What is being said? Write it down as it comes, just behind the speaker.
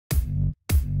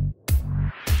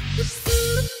What's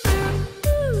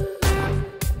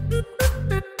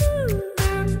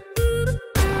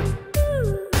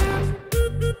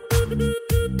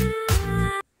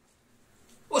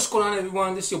going on,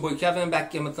 everyone? This is your boy Kevin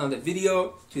back again with another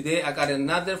video. Today I got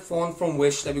another phone from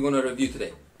Wish that we're going to review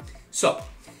today. So,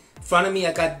 in front of me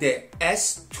I got the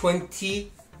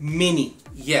S20 Mini.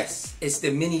 Yes, it's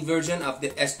the mini version of the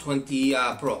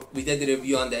S20 Pro. We did the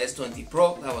review on the S20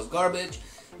 Pro, that was garbage.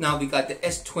 Now we got the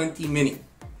S20 Mini.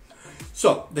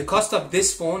 So, the cost of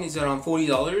this phone is around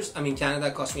 $40. I mean,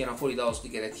 Canada cost me around $40 to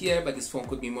get it here, but this phone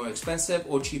could be more expensive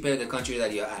or cheaper in the country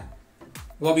that you're at.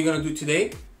 What we're going to do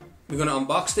today, we're going to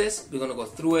unbox this, we're going to go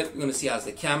through it, we're going to see how's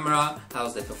the camera,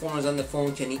 how's the performance on the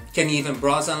phone, can he even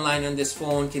browse online on this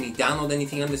phone, can he download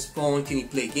anything on this phone, can he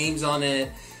play games on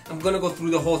it. I'm going to go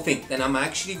through the whole thing. Then I'm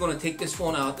actually going to take this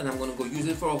phone out and I'm going to go use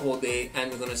it for a whole day, and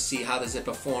we're going to see how does it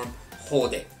perform whole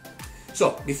day.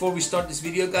 So before we start this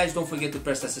video, guys, don't forget to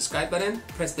press the subscribe button,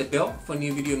 press the bell for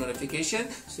new video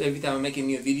notification, so every time I make a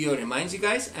new video it reminds you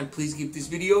guys, and please give this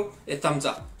video a thumbs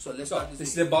up. So let's start. This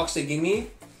is the box they give me,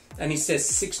 and it says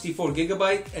 64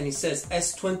 gigabyte, and it says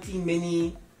S20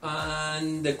 Mini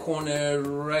on the corner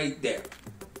right there,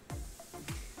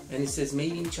 and it says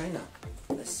made in China.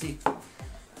 Let's see.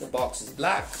 The box is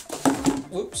black.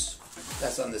 Whoops,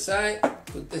 that's on the side.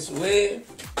 Put this away,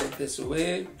 put this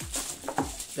away.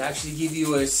 They actually give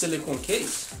you a silicone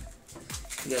case.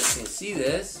 You guys can see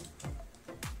this.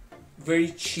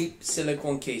 Very cheap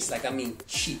silicone case. Like, I mean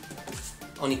cheap.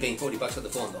 Only paying $40 for the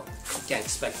phone though. You can't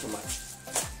expect too much.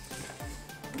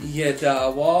 You get a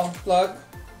wall plug.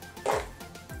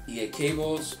 You get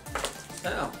cables.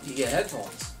 Now you get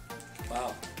headphones.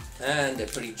 Wow. And they're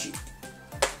pretty cheap.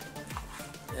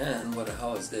 And what the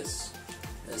hell is this?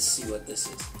 Let's see what this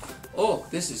is. Oh,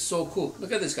 this is so cool.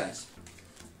 Look at this, guys.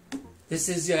 This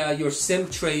is your SIM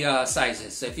tray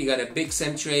sizes. So if you got a big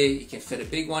SIM tray, you can fit a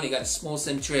big one. You got a small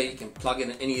SIM tray, you can plug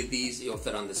in any of these, it'll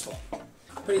fit on this phone.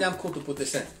 Pretty damn cool to put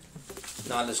this in.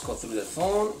 Now let's go through the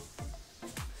phone.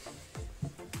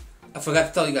 I forgot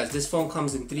to tell you guys, this phone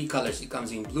comes in 3 colors. It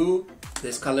comes in blue,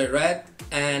 this color red,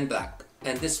 and black.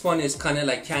 And this one is kind of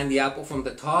like candy apple from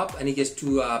the top, and it gets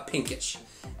to pinkish.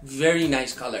 Very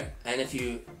nice color. And if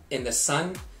you in the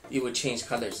sun, it would change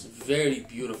colors. Very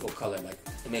beautiful color, like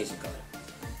amazing color.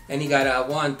 And you got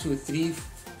 1, 2, 3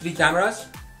 cameras.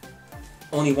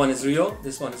 Only one is real.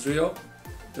 This one is real.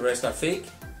 The rest are fake.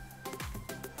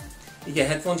 You get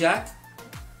headphone jack.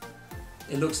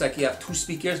 It looks like you have 2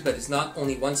 speakers, but it's not,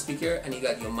 only 1 speaker. And you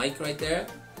got your mic right there.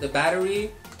 The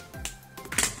battery.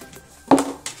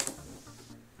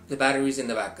 The battery's in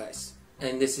the back, guys.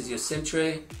 And this is your SIM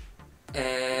tray.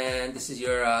 And this is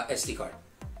your SD card.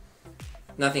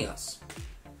 Nothing else.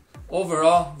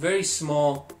 Overall, very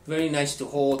small, very nice to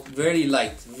hold, very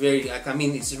light, very, like, I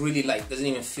mean, it's really light, doesn't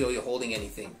even feel you're holding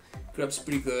anything. Grabs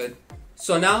pretty good.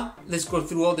 So now, let's go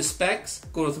through all the specs,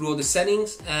 go through all the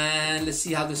settings, and let's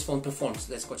see how this phone performs.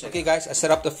 Let's go check. Okay guys, I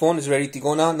set up the phone, it's ready to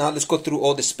go now. Now let's go through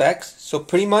all the specs. So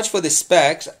pretty much for the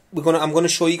specs, I'm gonna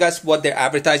show you guys what they're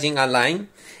advertising online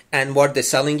and what they're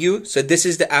selling you. So this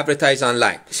is the advertise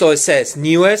online. So it says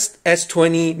newest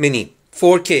S20 Mini,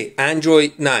 4K,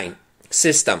 Android 9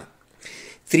 system,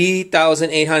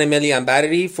 3,800 milliamp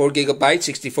battery, 4 gigabytes,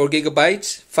 64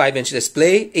 gigabytes, 5-inch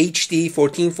display, HD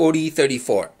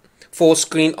 1440/34, full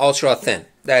screen ultra thin.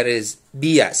 That is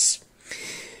BS.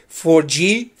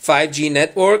 4G, 5G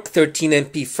network, 13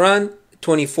 MP front,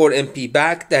 24 MP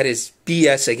back. That is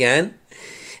BS again.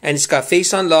 And it's got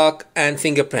face unlock and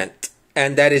fingerprint.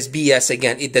 And that is BS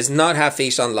again. It does not have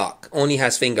face unlock, only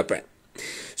has fingerprint.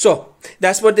 So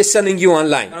that's what they're selling you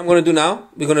online. What I'm going to do now,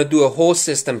 we're going to do a whole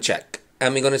system check.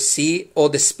 And we're going to see all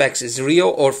the specs is real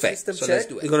or fake. So let's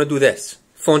do it. We're going to do this.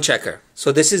 Phone checker.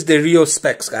 So this is the real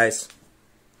specs, guys.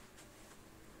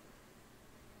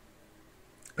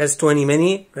 S20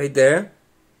 Mini right there.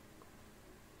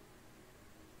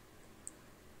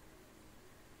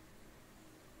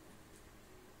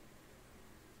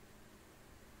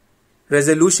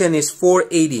 Resolution is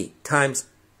 480 times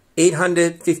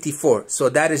 854. So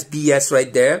that is BS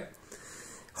right there.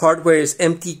 Hardware is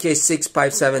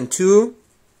MTK6572.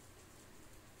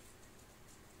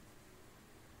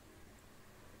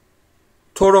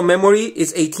 Total memory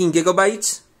is 18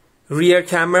 gigabytes. Rear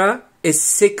camera is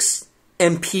 6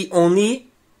 MP only.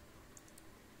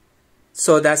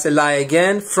 So that's a lie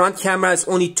again. Front camera is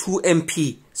only 2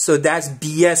 MP. So that's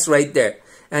BS right there.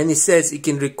 And it says it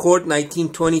can record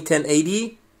 1920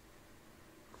 1080.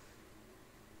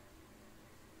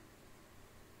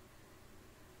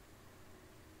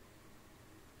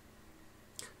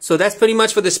 So that's pretty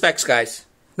much for the specs, guys.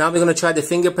 Now we're going to try the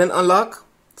fingerprint unlock.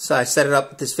 So I set it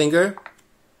up with this finger.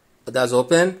 It does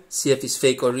open. See if it's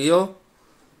fake or real.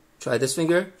 Try this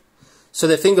finger. So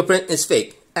the fingerprint is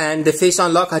fake. And the face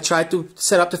unlock, I tried to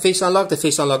set up the face unlock. The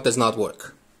face unlock does not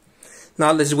work.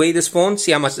 Now let's weigh this phone.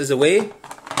 See how much does it weigh.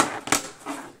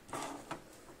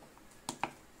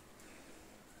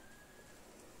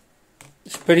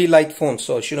 It's a pretty light phone,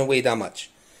 so it shouldn't weigh that much.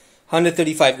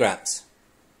 135 grams.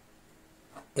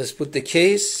 Let's put the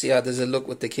case. See how does it look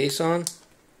with the case on.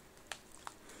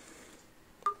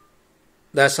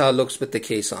 That's how it looks with the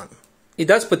case on. It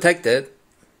does protect it.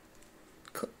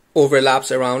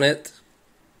 Overlaps around it.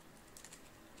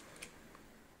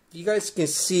 You guys can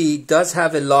see it does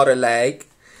have a lot of lag.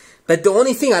 But the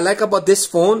only thing I like about this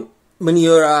phone, when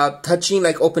you're touching,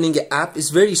 like opening an app, is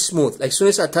very smooth. Like as soon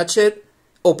as I touch it,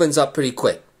 opens up pretty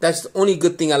quick. That's the only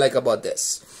good thing I like about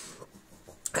this.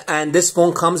 And this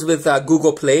phone comes with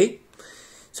Google Play.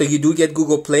 So you do get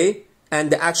Google Play. And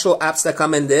the actual apps that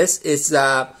come in this is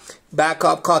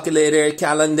backup, calculator,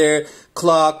 calendar,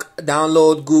 clock,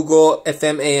 download, Google,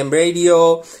 FM, AM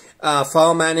radio,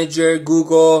 file manager,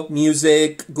 Google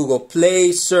Music, Google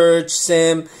Play, search,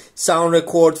 SIM, sound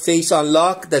record, face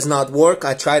unlock. Does not work.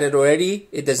 I tried it already.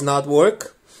 It does not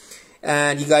work.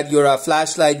 And you got your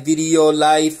flashlight, video,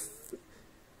 live,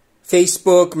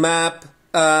 Facebook, map,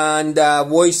 and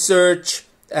voice search,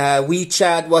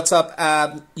 WeChat, WhatsApp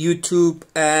app, YouTube,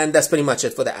 and that's pretty much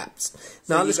it for the apps.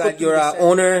 So now you got your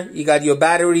owner, you got your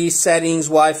battery, settings,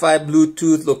 Wi-Fi,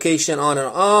 Bluetooth, location on and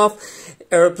off,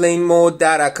 airplane mode,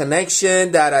 data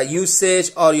connection, data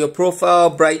usage, audio profile,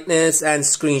 brightness, and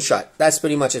screenshot. That's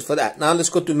pretty much it for that. Now let's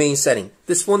go to main setting.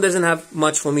 This phone doesn't have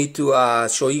much for me to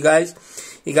show you guys.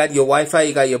 You got your Wi-Fi,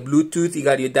 you got your Bluetooth, you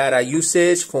got your data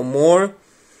usage for more,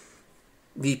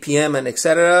 BPM and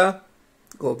etc.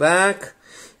 Go back.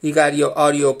 You got your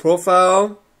audio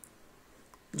profile,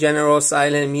 general,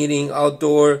 silent, meeting,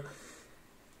 outdoor.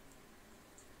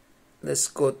 Let's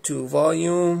go to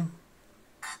volume.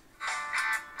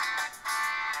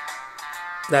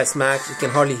 That's max. You can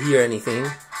hardly hear anything.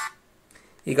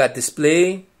 You got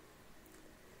display.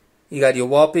 You got your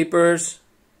wallpapers.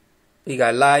 You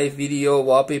got live video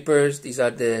wallpapers. These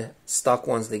are the stock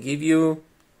ones they give you.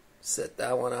 Set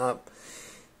that one up.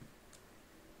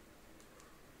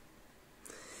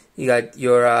 You got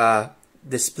your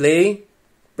display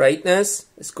brightness.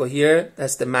 Let's go here.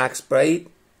 That's the max bright.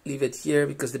 Leave it here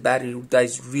because the battery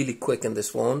dies really quick in this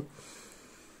phone.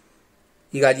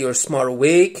 You got your smart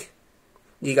wake.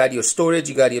 You got your storage.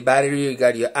 You got your battery. You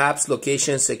got your apps,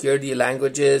 location, security,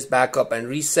 languages, backup and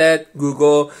reset,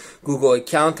 Google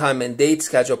account, time and date,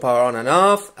 schedule, power on and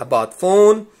off, about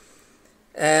phone.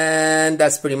 And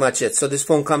that's pretty much it. So this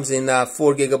phone comes in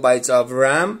 4 gigabytes of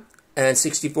RAM and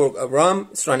 64 RAM.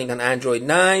 It's running on Android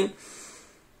 9.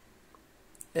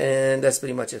 And that's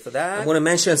pretty much it for that. I want to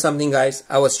mention something, guys.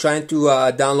 I was trying to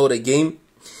download a game.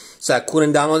 So I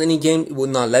couldn't download any game. It would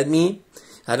not let me.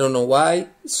 I don't know why.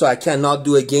 So I cannot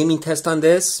do a gaming test on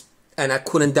this. And I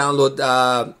couldn't download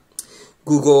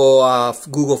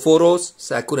Google Photos.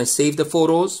 So I couldn't save the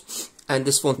photos. And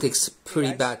this phone takes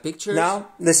pretty bad pictures. Now,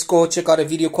 let's go check out the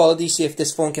video quality. See if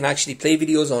this phone can actually play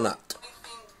videos or not.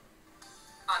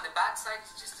 On the back side,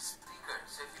 it's just a speaker.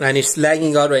 So and it's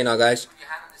lagging out right now, guys.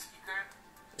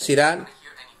 See that?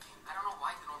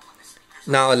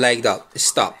 Now it lagged out. It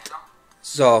stopped.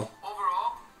 So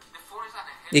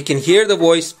you can hear the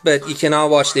voice, but you cannot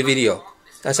watch the video.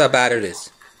 That's how bad it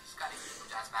is.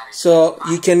 So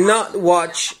you cannot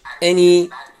watch any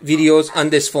videos on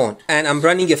this phone. And I'm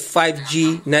running a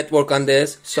 5G network on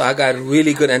this, so I got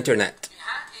really good internet.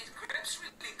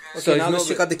 So now let's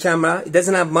check out the camera. It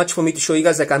doesn't have much for me to show you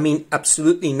guys. Like, I mean,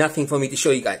 absolutely nothing for me to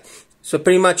show you guys. So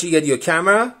pretty much you get your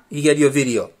camera, you get your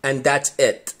video, and that's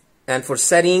it. And for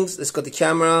settings, let's go to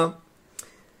camera.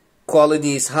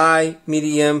 Quality is high,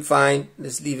 medium, fine.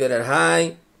 Let's leave it at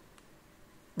high.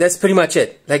 That's pretty much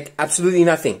it. Like, absolutely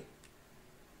nothing.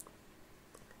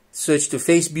 Switch to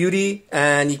face beauty,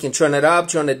 and you can turn it up,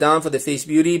 turn it down for the face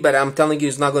beauty, but I'm telling you,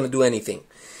 it's not going to do anything.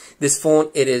 This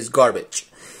phone, it is garbage.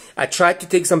 I tried to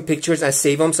take some pictures and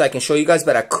save them so I can show you guys,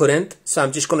 but I couldn't. So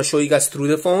I'm just going to show you guys through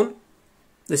the phone.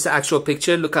 This is the actual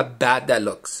picture. Look how bad that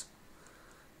looks.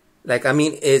 Like, I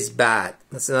mean, it's bad.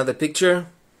 That's another picture.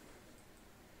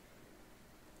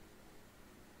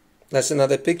 That's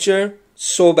another picture.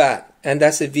 So bad. And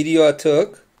that's a video I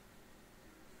took.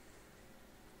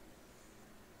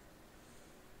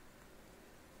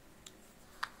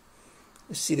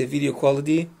 See the video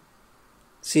quality.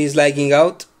 See, it's lagging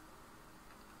out.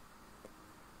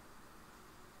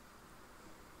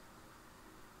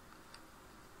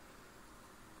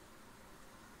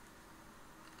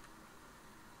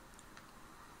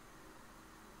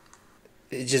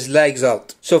 It just lags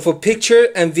out. So for picture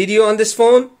and video on this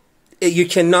phone, you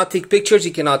cannot take pictures,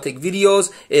 you cannot take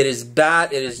videos. It is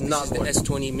bad. It is not. This is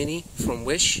the S20 Mini from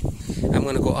Wish. I'm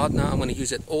gonna go out now. I'm gonna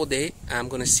use it all day. I'm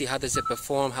gonna see how does it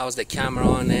perform. How's the camera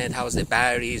on it? How's the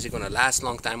battery? Is it gonna last a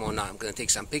long time or not? I'm gonna take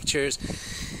some pictures.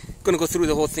 Gonna go through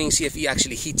the whole thing, see if it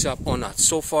actually heats up or not.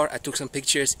 So far, I took some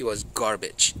pictures. It was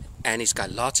garbage, and it's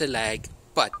got lots of lag.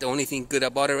 But the only thing good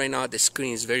about it right now, the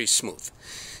screen is very smooth.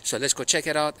 So let's go check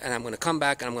it out, and I'm gonna come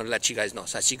back and I'm gonna let you guys know.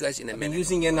 So I'll see you guys in a minute. I've been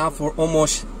using it now for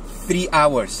almost 3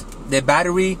 hours. The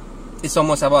battery is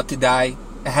almost about to die.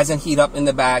 It hasn't heated up in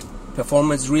the back.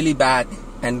 Performance really bad,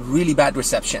 and really bad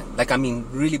reception. Like, I mean,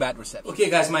 really bad reception. Okay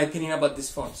guys, my opinion about this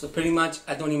phone. So pretty much,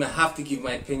 I don't even have to give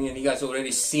my opinion. You guys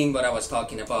already seen what I was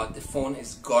talking about. The phone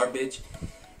is garbage.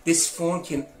 This phone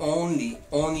can only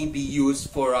be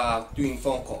used for doing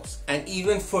phone calls. And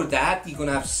even for that, you're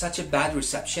gonna have such a bad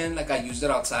reception. Like, I used it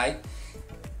outside.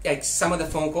 Like, some of the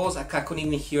phone calls, I couldn't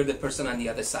even hear the person on the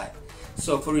other side.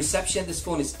 So for reception, this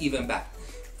phone is even bad.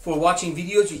 For watching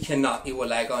videos, you cannot. It will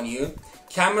lag on you.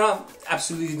 Camera,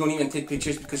 absolutely don't even take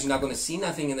pictures because you're not going to see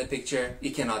nothing in the picture.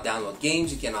 You cannot download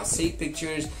games. You cannot save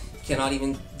pictures. You cannot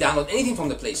even download anything from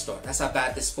the Play Store. That's how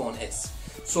bad this phone is.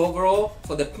 So overall,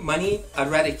 for the money, I'd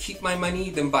rather keep my money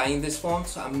than buying this phone.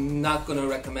 So I'm not going to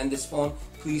recommend this phone.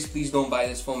 Please don't buy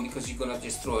this phone because you're going to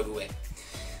just throw it away.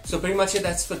 So pretty much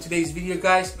that's for today's video,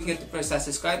 guys. Don't forget to press that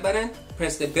subscribe button.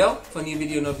 Press the bell for new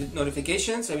video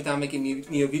notifications. Every time I make a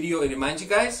new video, it reminds you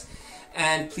guys.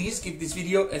 And please give this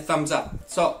video a thumbs up.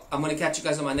 So I'm going to catch you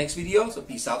guys on my next video. So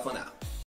peace out for now.